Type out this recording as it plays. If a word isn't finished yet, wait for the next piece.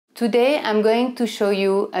Today I'm going to show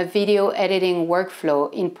you a video editing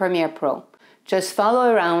workflow in Premiere Pro. Just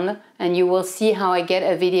follow around and you will see how I get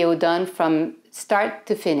a video done from start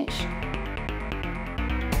to finish.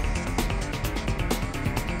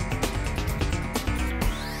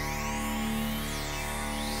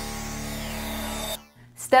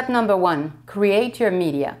 Step number 1, create your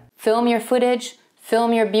media. Film your footage,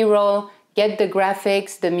 film your B-roll, get the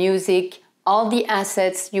graphics, the music, all the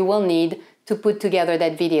assets you will need to put together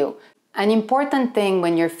that video. An important thing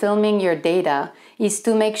when you're filming your data is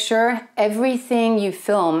to make sure everything you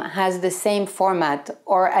film has the same format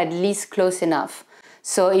or at least close enough.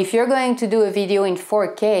 So if you're going to do a video in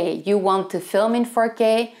 4K, you want to film in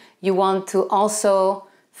 4K, you want to also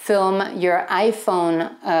film your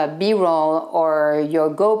iPhone B-roll or your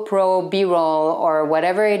GoPro B-roll or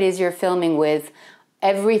whatever it is you're filming with,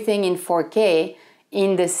 everything in 4K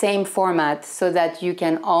in the same format so that you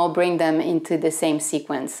can all bring them into the same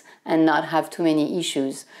sequence and not have too many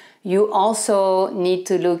issues. You also need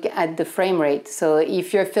to look at the frame rate. So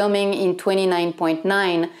if you're filming in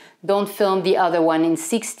 29.9, don't film the other one in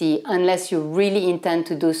 60 unless you really intend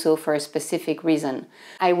to do so for a specific reason.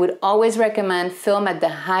 I would always recommend film at the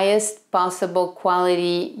highest possible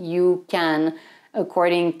quality you can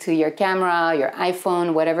according to your camera, your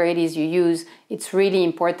iPhone, whatever it is you use. It's really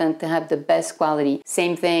important to have the best quality.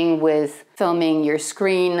 Same thing with filming your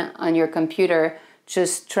screen on your computer.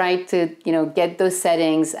 Just try to, get those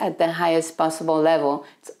settings at the highest possible level.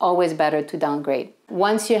 It's always better to downgrade.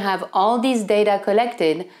 Once you have all these data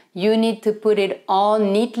collected, you need to put it all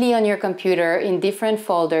neatly on your computer in different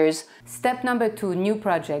folders. Step number 2, new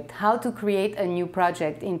project. How to create a new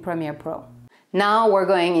project in Premiere Pro. Now we're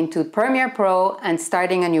going into Premiere Pro and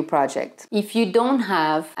starting a new project. If you don't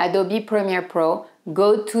have Adobe Premiere Pro,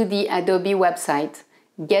 go to the Adobe website.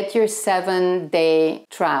 Get your 7-day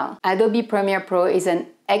trial. Adobe Premiere Pro is an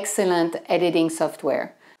excellent editing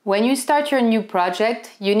software. When you start your new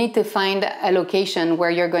project, you need to find a location where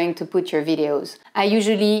you're going to put your videos. I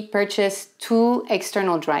usually purchase 2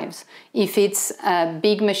 external drives. If it's a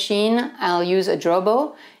big machine, I'll use a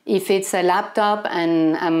Drobo. If it's a laptop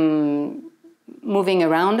and I'm moving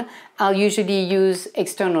around, I'll usually use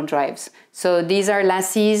external drives. So these are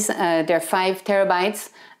Lassies, they're 5 terabytes.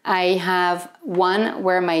 I have one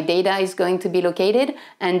where my data is going to be located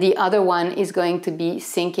and the other one is going to be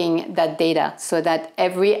syncing that data so that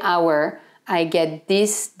every hour I get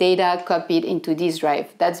this data copied into this drive.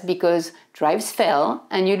 That's because drives fail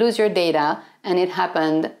and you lose your data, and it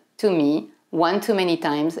happened to me one too many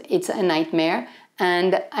times. It's a nightmare.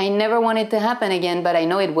 And I never want it to happen again, but I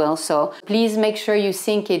know it will. So please make sure you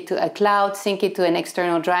sync it to a cloud, sync it to an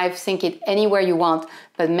external drive, sync it anywhere you want,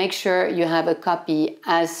 but make sure you have a copy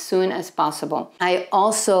as soon as possible. I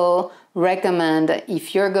also recommend,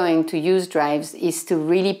 if you're going to use drives, is to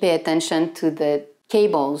really pay attention to the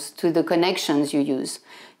cables, to the connections you use.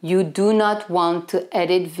 You do not want to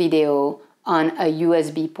edit video on a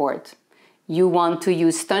USB port. You want to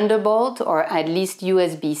use Thunderbolt or at least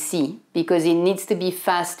USB-C because it needs to be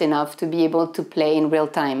fast enough to be able to play in real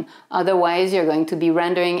time. Otherwise, you're going to be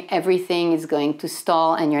rendering, everything is going to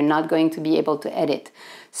stall and you're not going to be able to edit.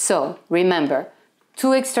 So remember,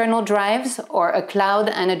 2 external drives or a cloud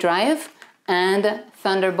and a drive, and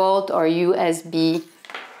Thunderbolt or USB-C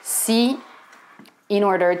in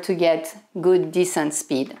order to get good, decent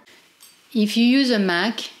speed. If you use a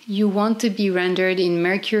Mac, you want to be rendered in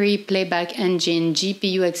Mercury Playback Engine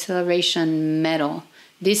GPU acceleration metal.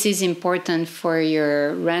 This is important for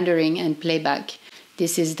your rendering and playback.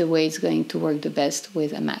 This is the way it's going to work the best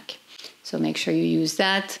with a Mac. So make sure you use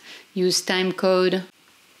that. Use timecode.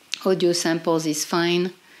 Audio samples is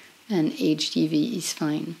fine. And HDV is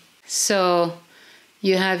fine. So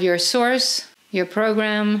you have your source, your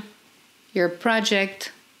program, your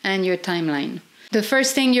project, and your timeline. The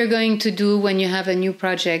first thing you're going to do when you have a new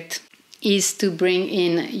project is to bring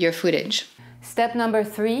in your footage. Step number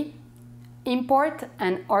 3, import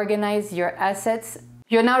and organize your assets.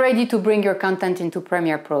 You're now ready to bring your content into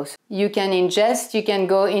Premiere Pro. You can ingest, you can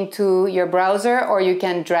go into your browser, or you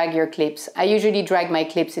can drag your clips. I usually drag my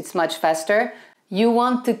clips, it's much faster. You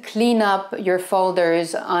want to clean up your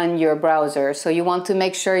folders on your browser. So you want to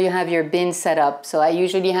make sure you have your bin set up. So I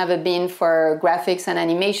usually have a bin for graphics and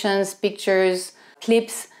animations, pictures,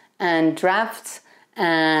 clips and drafts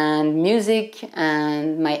and music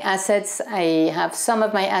and my assets. I have some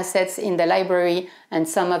of my assets in the library and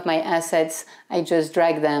some of my assets I just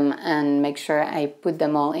drag them and make sure I put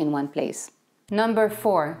them all in one place. Number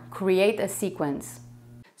 4, create a sequence.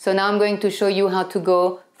 So now I'm going to show you how to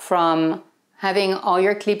go from having all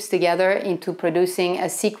your clips together into producing a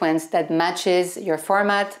sequence that matches your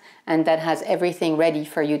format and that has everything ready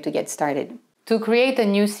for you to get started. To create a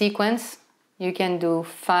new sequence, you can do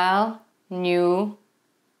File, New,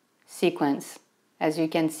 Sequence. As you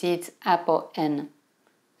can see, it's Apple N.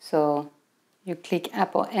 So you click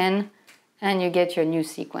Apple N and you get your new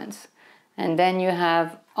sequence. And then you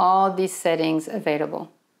have all these settings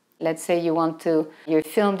available. Let's say you're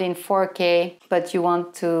filmed in 4K, but you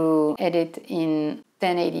want to edit in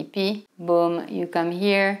 1080p. Boom, you come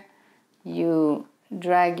here, you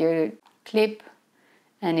drag your clip,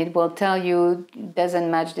 and it will tell you it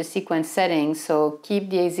doesn't match the sequence settings, so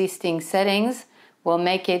keep the existing settings. We'll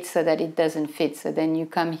make it so that it doesn't fit. So then you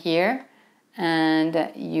come here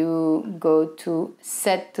and you go to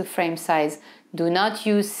Set to Frame Size. Do not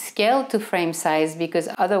use Scale to Frame Size because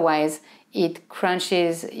otherwise it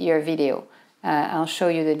crunches your video. I'll show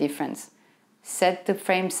you the difference. Set to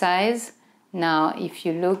Frame Size. Now if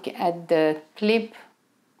you look at the clip,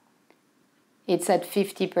 it's at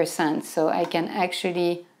 50%, so I can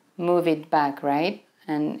actually move it back, right?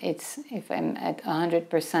 And if I'm at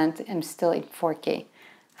 100%, I'm still in 4K.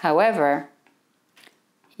 However,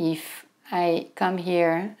 if I come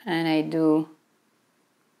here and I do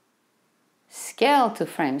Scale to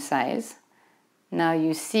Frame Size, now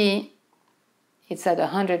you see it's at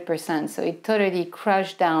 100%, so it totally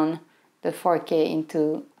crushed down the 4K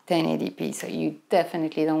into 1080p. So you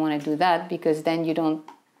definitely don't want to do that because then you don't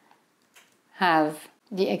have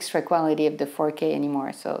the extra quality of the 4K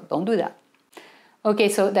anymore, so don't do that. Okay,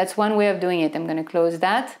 so that's one way of doing it. I'm going to close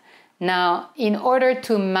that. Now, in order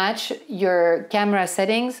to match your camera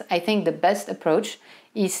settings, I think the best approach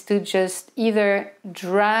is to just either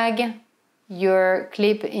drag your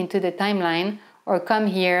clip into the timeline or come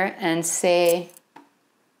here and say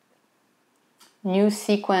New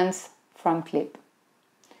Sequence from Clip.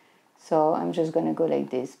 So I'm just going to go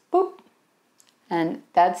like this, boop, and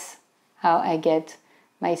that's how I get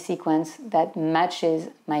my sequence that matches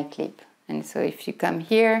my clip. And so if you come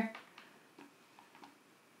here,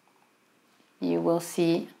 you will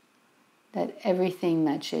see that everything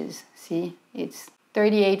matches. See, it's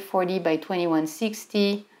 3840 by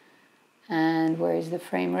 2160, and where is the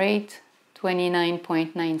frame rate?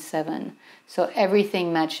 29.97. So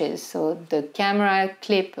everything matches. So the camera,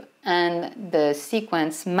 clip, and the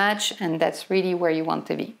sequence match, and that's really where you want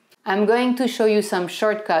to be. I'm going to show you some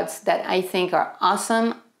shortcuts that I think are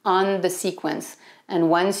awesome on the sequence. And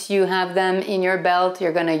once you have them in your belt,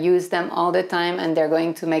 you're going to use them all the time and they're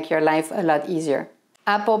going to make your life a lot easier.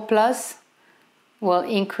 Apple Plus will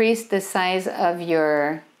increase the size of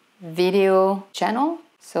your video channel.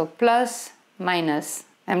 So plus, minus.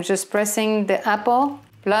 I'm just pressing the Apple,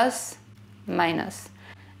 plus, minus.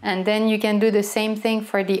 And then you can do the same thing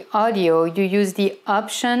for the audio. You use the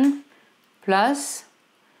Option, plus,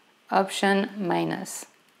 Option, minus.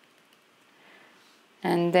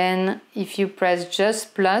 And then if you press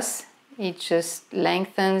just plus, it just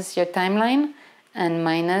lengthens your timeline, and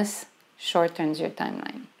minus shortens your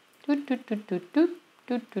timeline.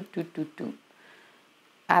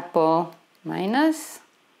 Apple minus,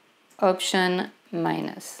 Option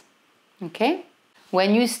minus. Okay?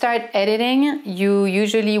 When you start editing, you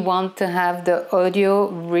usually want to have the audio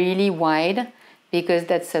really wide because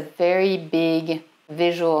that's a very big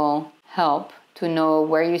visual help to know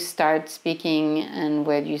where you start speaking and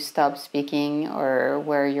where you stop speaking, or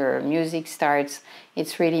where your music starts.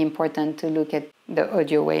 It's really important to look at the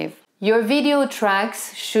audio wave. Your video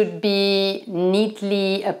tracks should be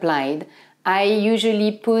neatly applied. I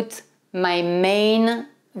usually put my main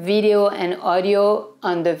video and audio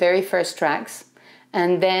on the very first tracks.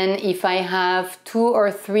 And then if I have 2 or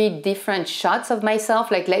 3 different shots of myself,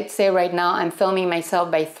 like let's say right now I'm filming myself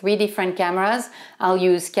by 3 different cameras, I'll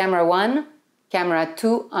use camera 1, camera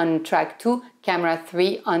 2 on track 2, camera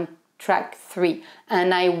 3 on track 3.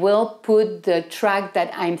 And I will put the track that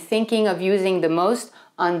I'm thinking of using the most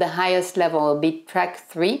on the highest level. It'll be track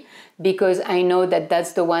 3, because I know that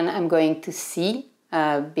that's the one I'm going to see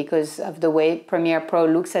because of the way Premiere Pro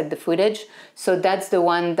looks at the footage. So that's the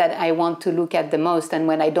one that I want to look at the most. And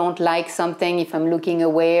when I don't like something, if I'm looking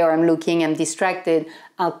away or I'm distracted,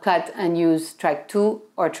 I'll cut and use track 2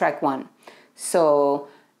 or track 1. So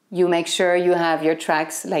you make sure you have your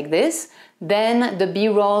tracks like this. Then the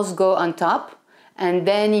B-rolls go on top. And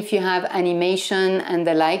then if you have animation and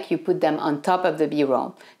the like, you put them on top of the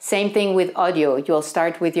B-roll. Same thing with audio. You'll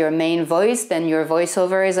start with your main voice, then your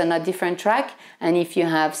voiceover is on a different track. And if you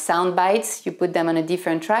have sound bites, you put them on a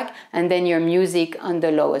different track, and then your music on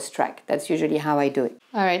the lowest track. That's usually how I do it.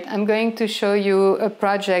 All right, I'm going to show you a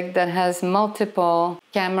project that has multiple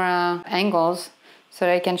camera angles. so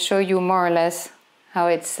that I can show you more or less how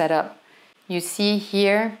it's set up. You see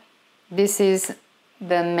here, this is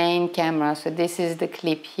the main camera, so this is the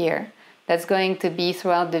clip here. That's going to be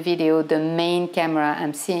throughout the video the main camera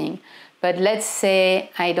I'm seeing. But let's say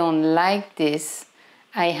I don't like this.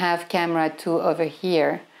 I have camera 2 over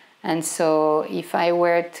here, and so if I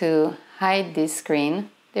were to hide this screen,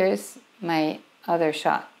 there's my other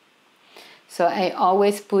shot. So I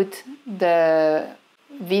always put the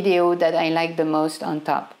video that I like the most on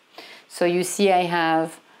top. So you see I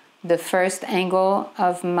have the first angle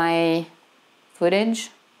of my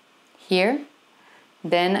footage here.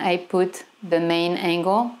 Then I put the main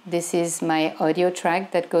angle. This is my audio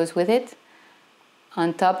track that goes with it.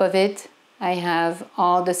 On top of it, I have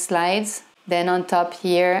all the slides. Then on top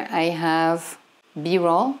here, I have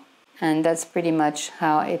B-roll, and that's pretty much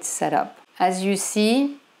how it's set up. As you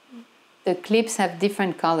see, the clips have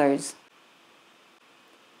different colors.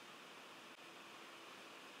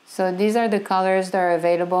 So these are the colors that are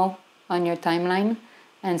available on your timeline.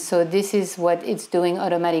 And so this is what it's doing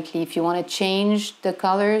automatically. If you want to change the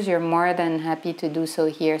colors, you're more than happy to do so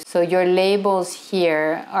here. So your labels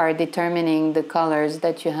here are determining the colors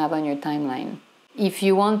that you have on your timeline. If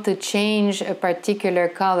you want to change a particular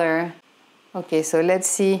color, okay, so let's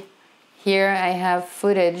see. Here I have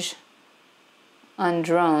footage on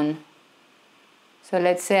drone. So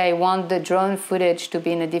let's say I want the drone footage to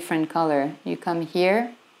be in a different color. You come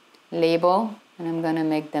here, label, and I'm gonna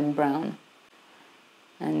make them brown.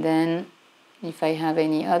 And then if I have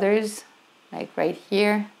any others, like right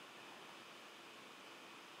here,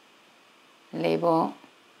 label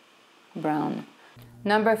brown.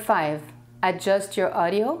 Number 5, adjust your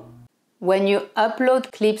audio. When you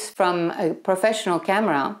upload clips from a professional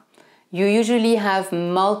camera, you usually have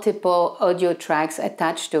multiple audio tracks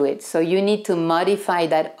attached to it. So you need to modify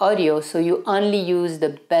that audio so you only use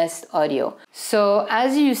the best audio. So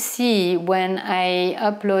as you see, when I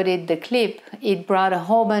uploaded the clip, it brought a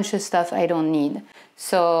whole bunch of stuff I don't need.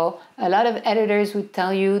 So a lot of editors would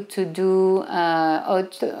tell you to do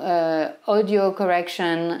audio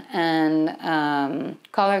correction and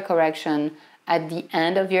color correction at the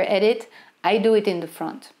end of your edit. I do it in the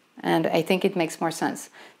front, and I think it makes more sense.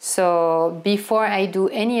 So before I do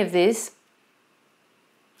any of this,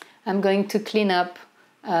 I'm going to clean up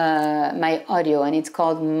my audio, and it's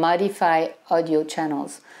called Modify Audio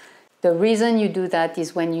Channels. The reason you do that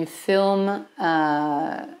is when you film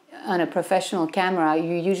on a professional camera,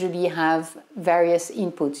 you usually have various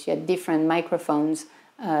inputs. You have different microphones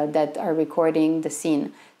that are recording the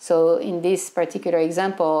scene. So in this particular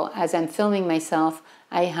example, as I'm filming myself,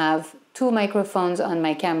 I have 2 microphones on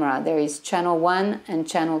my camera. There is channel 1 and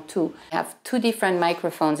channel 2. I have 2 different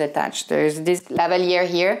microphones attached. There's this lavalier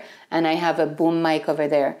here, and I have a boom mic over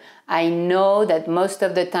there. I know that most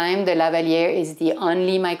of the time the lavalier is the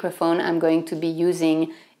only microphone I'm going to be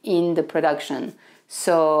using in the production.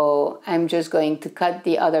 So I'm just going to cut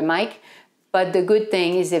the other mic. But the good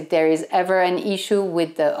thing is if there is ever an issue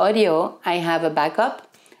with the audio, I have a backup.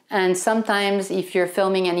 And sometimes if you're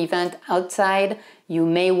filming an event outside, you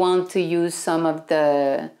may want to use some of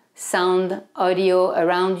the sound audio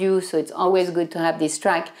around you. So it's always good to have this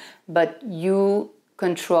track, but you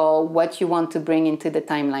control what you want to bring into the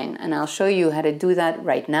timeline. And I'll show you how to do that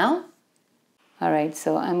right now. All right,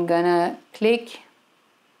 so I'm gonna click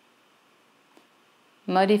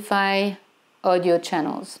Modify Audio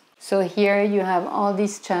Channels. So here you have all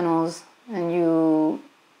these channels, and you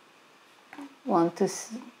want to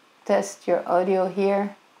test your audio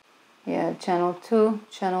here. You have channel 2,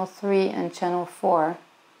 channel 3, and channel 4.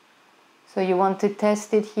 So you want to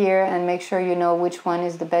test it here and make sure you know which one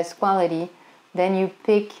is the best quality. Then you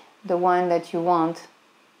pick the one that you want.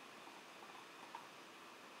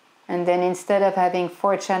 And then instead of having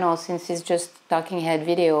 4 channels, since it's just talking head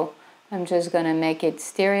video, I'm just gonna make it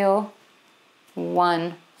stereo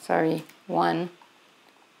 1.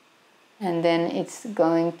 And then it's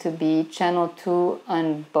going to be channel 2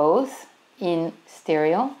 on both in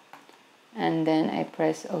stereo. And then I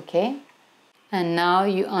press OK. And now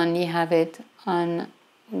you only have it on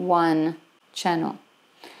 1 channel.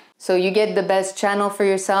 So you get the best channel for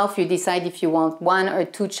yourself. You decide if you want 1 or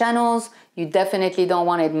 2 channels. You definitely don't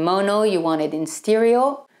want it mono, you want it in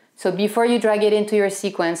stereo. So before you drag it into your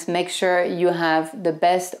sequence, make sure you have the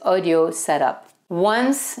best audio set up.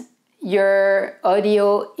 Once your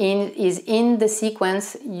audio is in the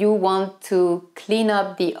sequence, you want to clean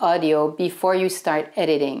up the audio before you start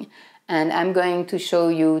editing. And I'm going to show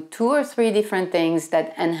you 2 or 3 different things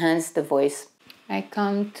that enhance the voice. I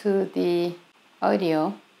come to the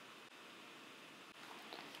audio.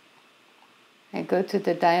 I go to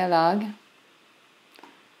the dialogue.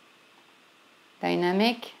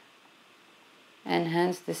 dynamic,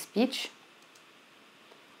 enhance the speech.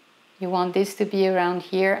 You want this to be around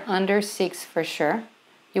here, under 6 for sure.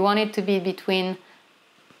 You want it to be between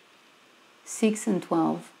 6 and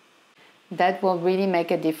 12. That will really make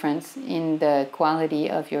a difference in the quality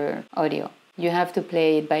of your audio. You have to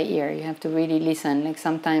play it by ear. You have to really listen. Like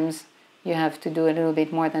sometimes you have to do a little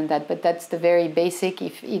bit more than that, but that's the very basic.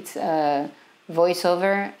 If it's a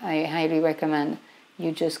voiceover, I highly recommend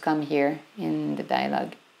you just come here in the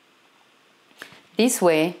dialogue. This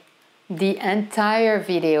way, the entire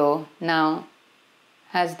video now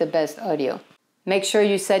has the best audio. Make sure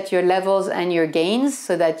you set your levels and your gains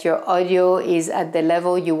so that your audio is at the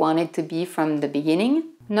level you want it to be from the beginning.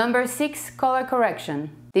 Number 6, color correction.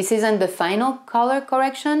 This isn't the final color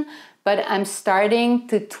correction, but I'm starting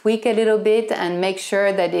to tweak a little bit and make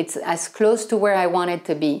sure that it's as close to where I want it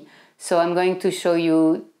to be. So I'm going to show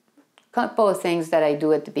you a couple of things that I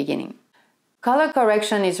do at the beginning. Color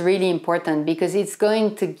correction is really important because it's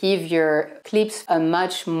going to give your clips a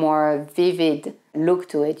much more vivid look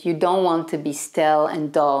to it. You don't want to be stale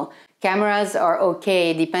and dull. Cameras are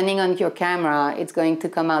okay. Depending on your camera, it's going to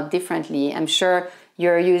come out differently. I'm sure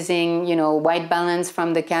you're using, white balance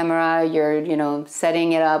from the camera. You're,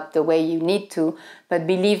 setting it up the way you need to. But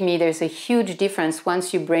believe me, there's a huge difference.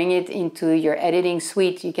 Once you bring it into your editing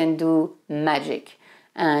suite, you can do magic.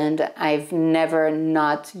 And I've never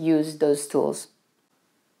not used those tools,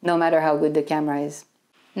 no matter how good the camera is.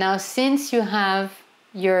 Now, since you have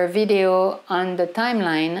your video on the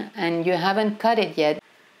timeline and you haven't cut it yet,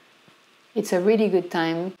 it's a really good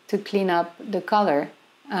time to clean up the color.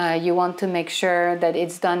 You want to make sure that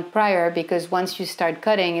it's done prior, because once you start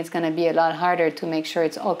cutting, it's going to be a lot harder to make sure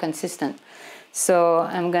it's all consistent. So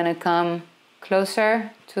I'm going to come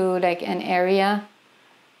closer to like an area.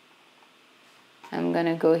 I'm going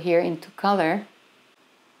to go here into color.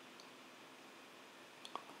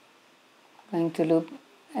 Going to look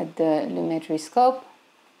at the lumetri scope.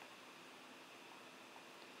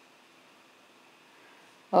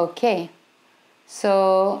 Okay,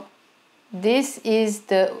 so this is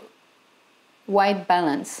the white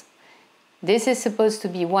balance. This is supposed to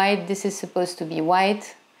be white, this is supposed to be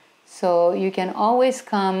white. So you can always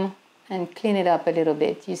come and clean it up a little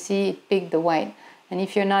bit. You see, it picked the white. And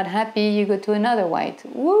if you're not happy, you go to another white.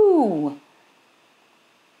 Woo!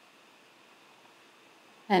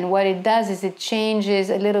 And what it does is it changes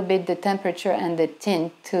a little bit the temperature and the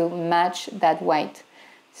tint to match that white.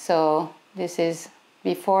 So this is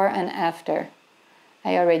before and after.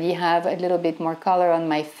 I already have a little bit more color on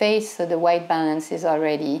my face, so the white balance is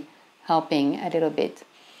already helping a little bit.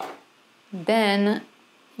 Then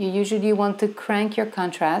you usually want to crank your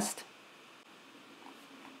contrast.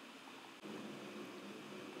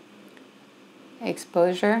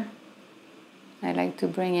 Exposure. I like to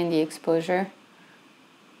bring in the exposure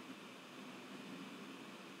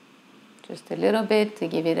just a little bit to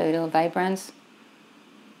give it a little vibrance.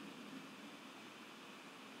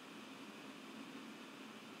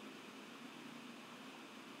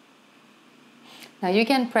 Now you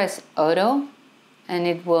can press auto and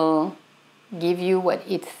it will give you what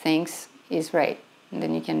it thinks is right. And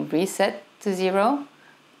then you can reset to 0,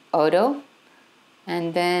 auto,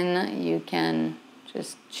 and then you can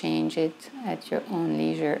just change it at your own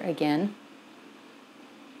leisure again.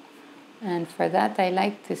 And for that, I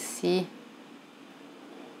like to see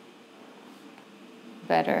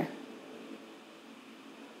better.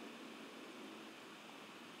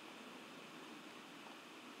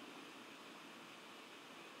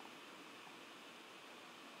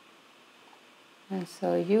 And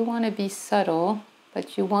so you want to be subtle,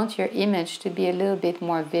 but you want your image to be a little bit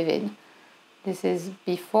more vivid. This is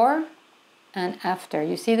before and after.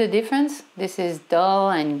 You see the difference? This is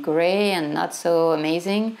dull and gray and not so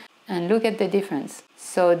amazing. And look at the difference.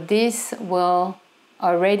 So this will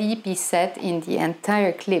already be set in the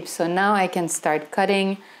entire clip. So now I can start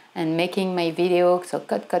cutting and making my video. So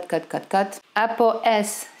cut, cut, cut, cut, cut. Apo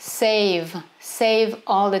S, save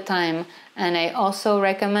all the time. And I also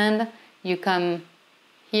recommend you come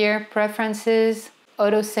here, preferences,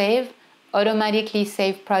 auto save, automatically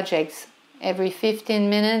save projects. Every 15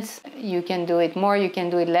 minutes, you can do it more, you can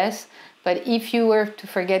do it less. But if you were to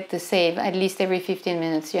forget to save, at least every 15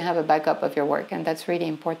 minutes, you have a backup of your work, and that's really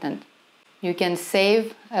important. You can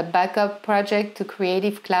save a backup project to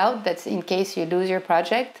Creative Cloud, that's in case you lose your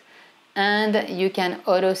project, and you can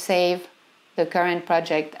auto-save the current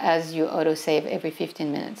project as you auto-save every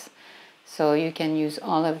 15 minutes. So you can use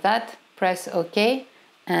all of that, press OK,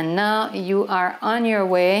 and now you are on your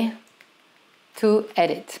way to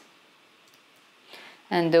edit.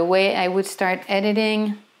 And the way I would start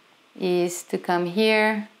editing is to come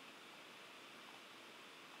here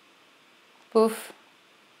poof,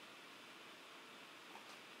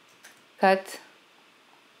 cut.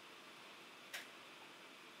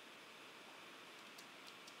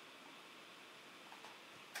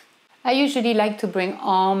 I usually like to bring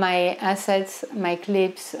all my assets, my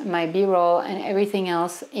clips, my B-roll and everything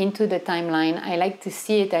else into the timeline. I like to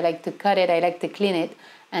see it, I like to cut it, I like to clean it,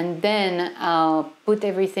 and then I'll put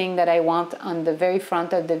everything that I want on the very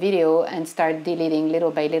front of the video and start deleting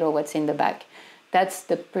little by little what's in the back. That's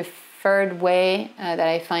the preferred way that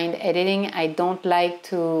I find editing. I don't like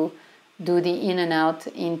to do the in and out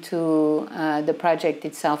into the project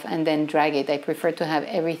itself and then drag it. I prefer to have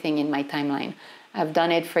everything in my timeline. I've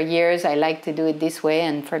done it for years. I like to do it this way,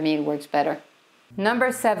 and for me it works better.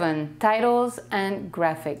 Number 7, titles and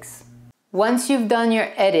graphics. Once you've done your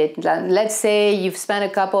edit, let's say you've spent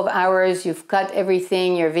a couple of hours, you've cut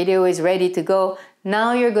everything, your video is ready to go.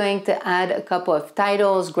 Now you're going to add a couple of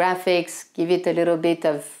titles, graphics, give it a little bit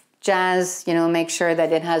of jazz, make sure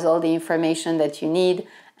that it has all the information that you need,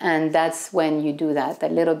 and that's when you do that, a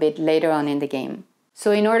little bit later on in the game.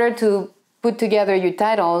 So in order to put together your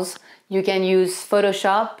titles, you can use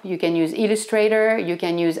Photoshop, you can use Illustrator, you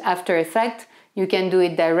can use After Effects, you can do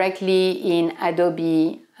it directly in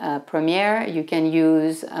Adobe Premiere, you can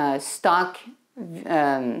use stock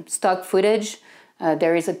footage.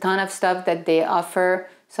 There is a ton of stuff that they offer.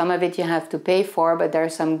 Some of it you have to pay for, but there are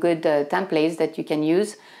some good templates that you can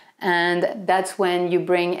use. And that's when you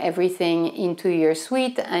bring everything into your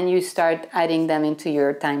suite and you start adding them into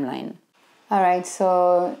your timeline. All right,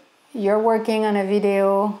 so you're working on a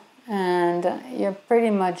video and you're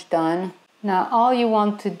pretty much done. Now all you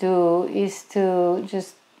want to do is to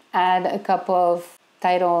just add a couple of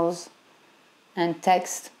titles and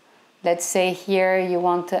text. Let's say here you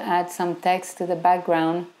want to add some text to the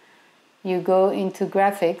background. You go into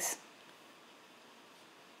graphics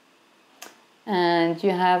and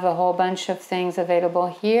you have a whole bunch of things available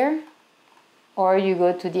here, or you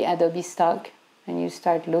go to the Adobe stock and you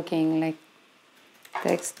start looking like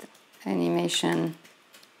text animation,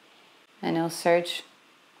 and it'll search,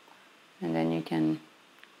 and then you can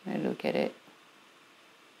look at it.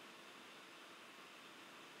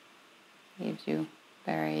 Gives you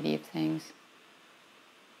a variety of things.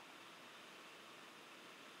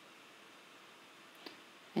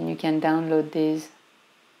 And you can download these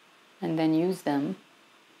and then use them.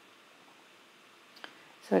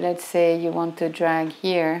 So let's say you want to drag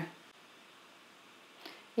here.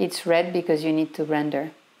 It's red because you need to render.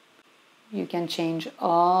 You can change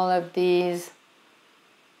all of these.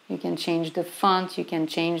 You can change the font, you can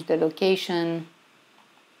change the location.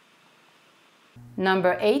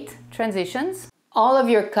 Number 8, transitions. All of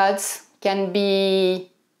your cuts can be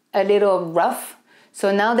a little rough.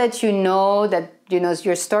 So now that you know that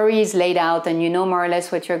your story is laid out and you know more or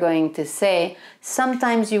less what you're going to say,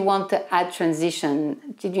 sometimes you want to add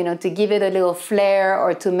transition, to give it a little flair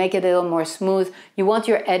or to make it a little more smooth. You want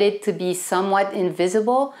your edit to be somewhat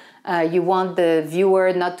invisible. You want the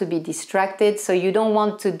viewer not to be distracted, so you don't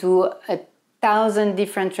want to do 1,000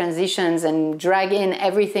 different transitions and drag in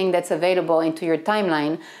everything that's available into your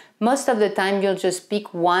timeline. Most of the time you'll just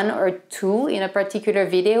pick 1 or 2 in a particular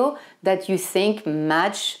video that you think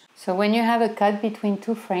match. So when you have a cut between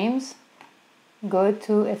 2 frames, go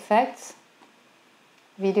to Effects,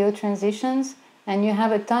 Video Transitions, and you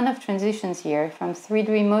have a ton of transitions here, from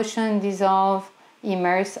 3D motion, dissolve,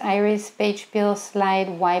 immerse, iris, page peel, slide,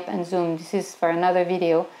 wipe, and zoom. This is for another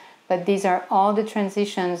video, but these are all the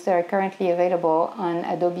transitions that are currently available on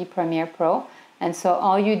Adobe Premiere Pro. And so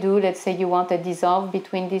all you do, let's say you want a dissolve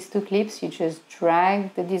between these 2 clips, you just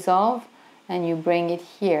drag the dissolve and you bring it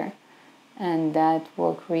here. And that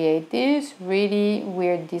will create this really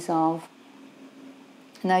weird dissolve.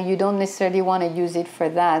 Now you don't necessarily want to use it for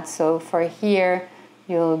that, so for here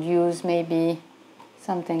you'll use maybe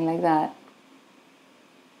something like that.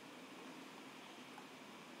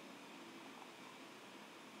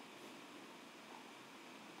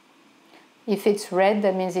 If it's red,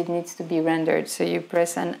 that means it needs to be rendered. So you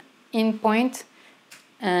press an in point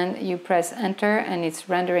and you press enter and it's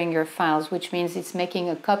rendering your files, which means it's making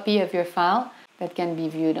a copy of your file that can be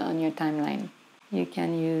viewed on your timeline. You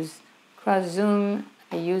can use cross zoom.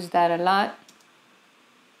 I use that a lot.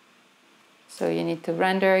 So you need to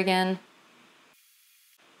render again.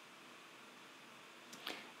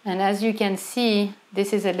 And as you can see,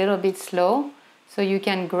 this is a little bit slow. So you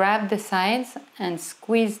can grab the sides and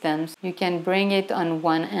squeeze them. You can bring it on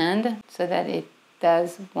one end so that it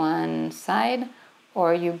does one side,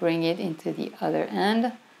 or you bring it into the other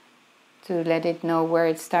end to let it know where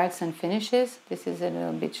it starts and finishes. This is a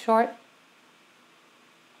little bit short.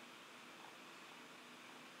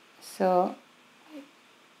 So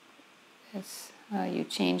Yes, you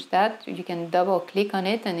change that. You can double click on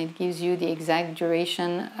it and it gives you the exact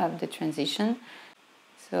duration of the transition.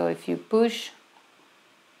 So if you push,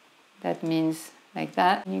 that means like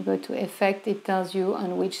that. When you go to effect, it tells you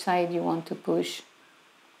on which side you want to push.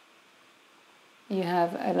 You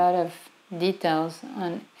have a lot of details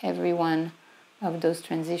on every one of those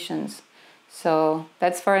transitions. So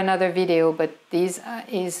that's for another video, but this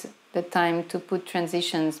is the time to put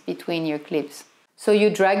transitions between your clips. So you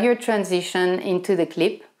drag your transition into the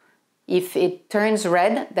clip. If it turns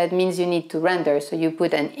red, that means you need to render. So you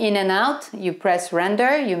put an in and out, you press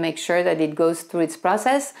render, you make sure that it goes through its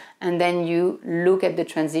process, and then you look at the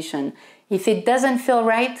transition. If it doesn't feel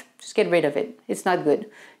right, just get rid of it. It's not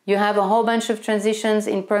good. You have a whole bunch of transitions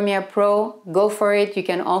in Premiere Pro. Go for it. You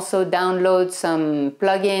can also download some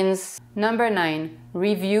plugins. Number 9,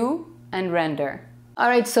 review and render. All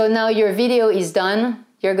right, so now your video is done.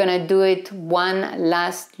 You're gonna do it one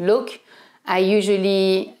last look. I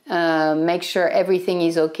usually make sure everything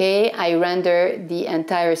is okay. I render the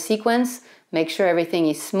entire sequence, make sure everything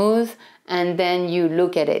is smooth, and then you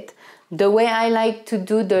look at it. The way I like to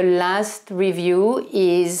do the last review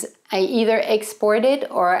is I either export it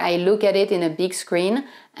or I look at it in a big screen,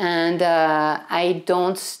 and I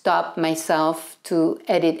don't stop myself to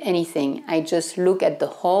edit anything. I just look at the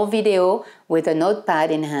whole video with a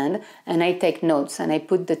notepad in hand and I take notes and I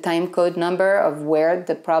put the time code number of where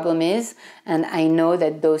the problem is, and I know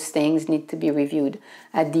that those things need to be reviewed.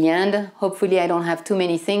 At the end, hopefully I don't have too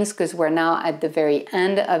many things because we're now at the very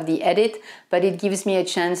end of the edit, but it gives me a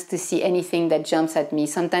chance to see anything that jumps at me.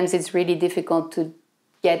 Sometimes it's really difficult to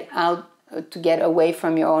get away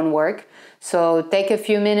from your own work. So take a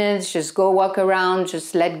few minutes, just go walk around,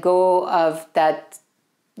 just let go of that,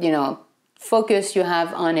 focus you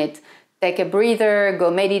have on it. Take a breather,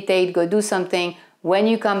 go meditate, go do something. When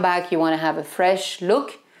you come back, you want to have a fresh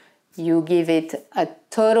look. You give it a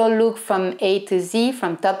total look from A to Z,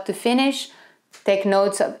 from top to finish. Take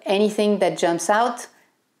notes of anything that jumps out.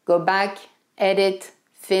 Go back, edit,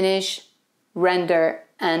 finish, render,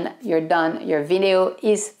 and you're done. Your video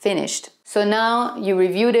is finished. So now you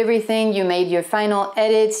reviewed everything, you made your final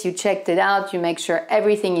edits, you checked it out, you make sure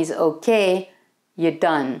everything is okay, you're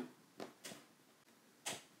done.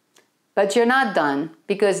 But you're not done,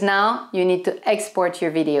 because now you need to export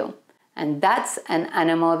your video. And that's an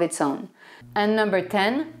animal of its own. And number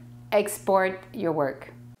 10, export your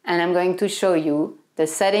work. And I'm going to show you the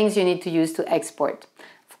settings you need to use to export.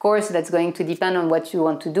 Of course, that's going to depend on what you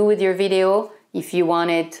want to do with your video. If you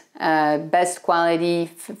want it best quality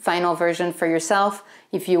final version for yourself,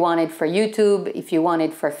 if you want it for YouTube, if you want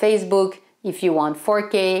it for Facebook, if you want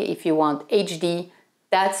 4K, if you want HD,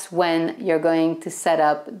 that's when you're going to set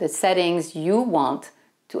up the settings you want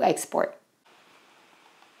to export.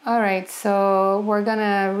 All right, so we're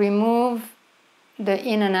gonna remove the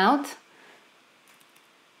in and out.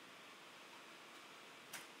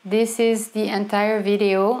 This is the entire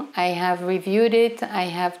video. I have reviewed it, I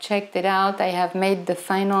have checked it out, I have made the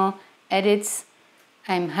final edits.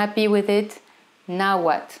 I'm happy with it. Now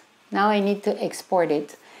what? Now I need to export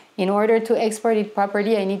it. In order to export it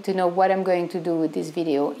properly, I need to know what I'm going to do with this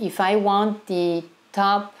video. If I want the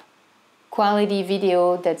top quality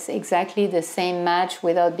video that's exactly the same match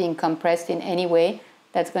without being compressed in any way,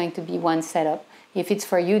 that's going to be one setup. If it's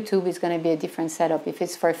for YouTube, it's going to be a different setup. If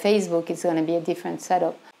it's for Facebook, it's going to be a different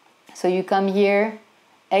setup. So you come here,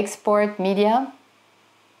 export media.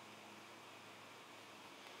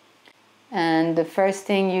 And the first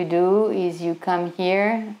thing you do is you come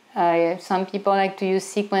here. Some people like to use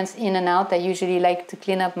sequence in and out. I usually like to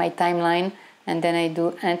clean up my timeline and then I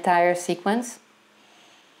do entire sequence.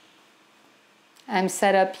 I'm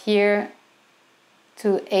set up here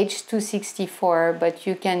to H264, but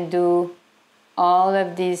you can do all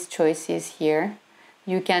of these choices here.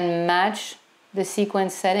 You can match the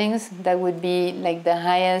sequence settings. That would be like the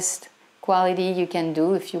highest quality you can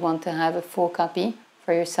do if you want to have a full copy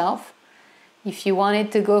for yourself. If you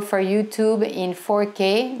wanted to go for YouTube in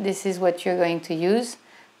 4K, this is what you're going to use.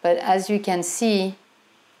 But as you can see,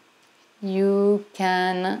 you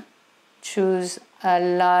can choose a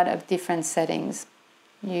lot of different settings.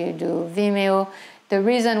 You do Vimeo. The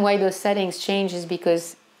reason why those settings change is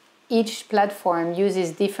because each platform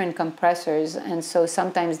uses different compressors, and so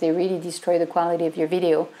sometimes they really destroy the quality of your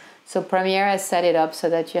video. So Premiere has set it up so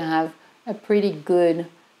that you have a pretty good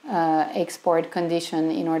export condition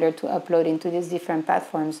in order to upload into these different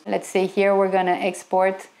platforms. Let's say here we're gonna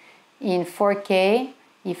export in 4K.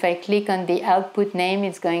 If I click on the output name,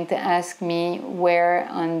 it's going to ask me where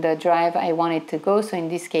on the drive I want it to go. So in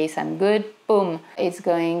this case, I'm good. Boom. It's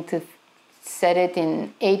going to set it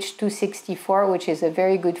in H.264, which is a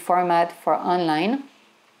very good format for online.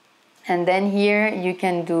 And then here you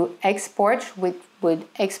can do export, which would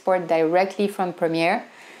export directly from Premiere.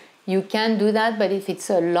 You can do that, but if it's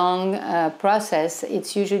a long process,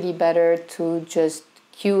 it's usually better to just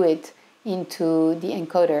queue it into the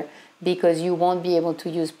encoder, because you won't be able to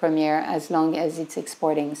use Premiere as long as it's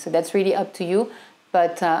exporting. So that's really up to you.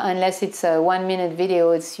 But unless it's a 1 minute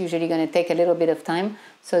video, it's usually going to take a little bit of time.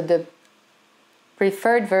 So the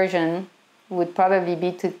preferred version would probably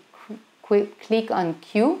be to click on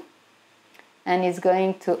queue, and it's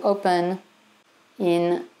going to open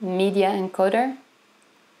in media encoder.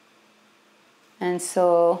 And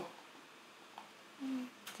so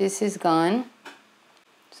this is gone.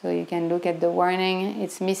 So you can look at the warning.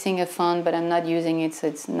 It's missing a font, but I'm not using it, so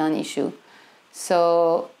it's non-issue.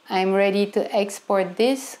 So I'm ready to export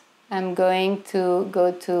this. I'm going to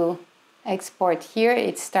go to export here.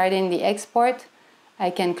 It's starting the export. I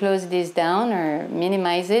can close this down or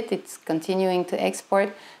minimize it. It's continuing to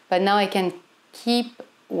export. But now I can keep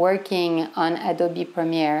working on Adobe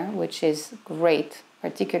Premiere, which is great,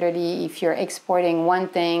 particularly if you're exporting one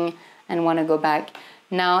thing and want to go back.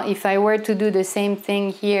 Now, if I were to do the same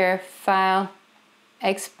thing here, File,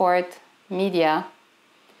 Export, Media,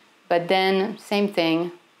 but then same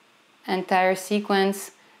thing, entire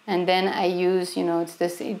sequence, and then I use, it's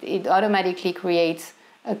this, it automatically creates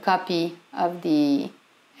a copy of the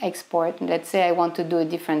export. Let's say I want to do a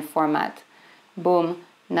different format. Boom.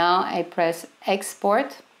 Now I press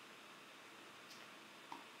export.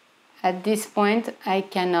 At this point, I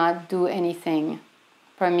cannot do anything.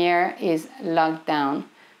 Premiere is locked down.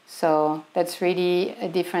 So that's really a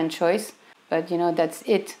different choice. But that's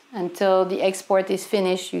it. Until the export is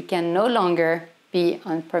finished, you can no longer be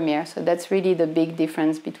on Premiere. So that's really the big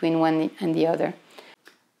difference between one and the other.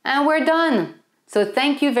 And we're done. So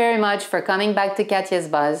thank you very much for coming back to Katia's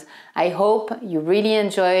Buzz. I hope you really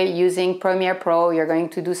enjoy using Premiere Pro. You're going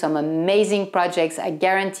to do some amazing projects, I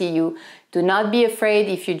guarantee you. Do not be afraid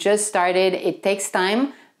if you just started. It takes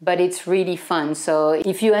time, but it's really fun. So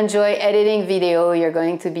if you enjoy editing video, you're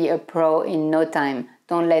going to be a pro in no time.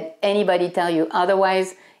 Don't let anybody tell you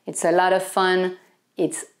otherwise. It's a lot of fun.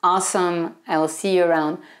 It's awesome. I'll see you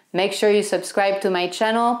around. Make sure you subscribe to my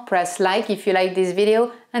channel, press like if you like this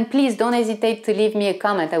video, and please don't hesitate to leave me a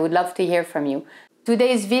comment. I would love to hear from you.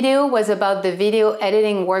 Today's video was about the video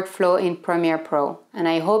editing workflow in Premiere Pro, and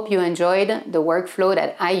I hope you enjoyed the workflow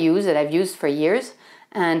that I've used for years.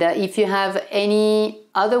 And if you have any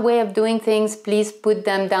other way of doing things, please put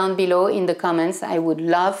them down below in the comments. I would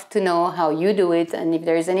love to know how you do it, and if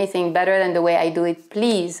there is anything better than the way I do it,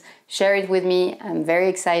 please share it with me. I'm very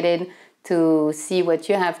excited to see what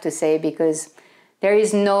you have to say, because there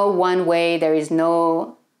is no one way, there is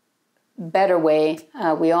no better way.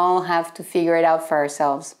 We all have to figure it out for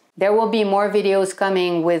ourselves. There will be more videos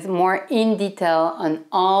coming with more in detail on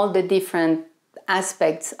all the different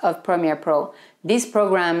aspects of Premiere Pro. This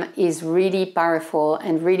program is really powerful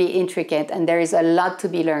and really intricate, and there is a lot to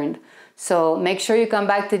be learned. So make sure you come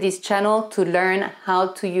back to this channel to learn how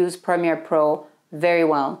to use Premiere Pro very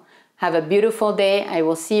well. Have a beautiful day. I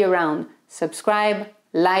will see you around. Subscribe,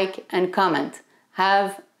 like, and comment.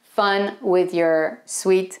 Have fun with your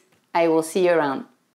suite. I will see you around.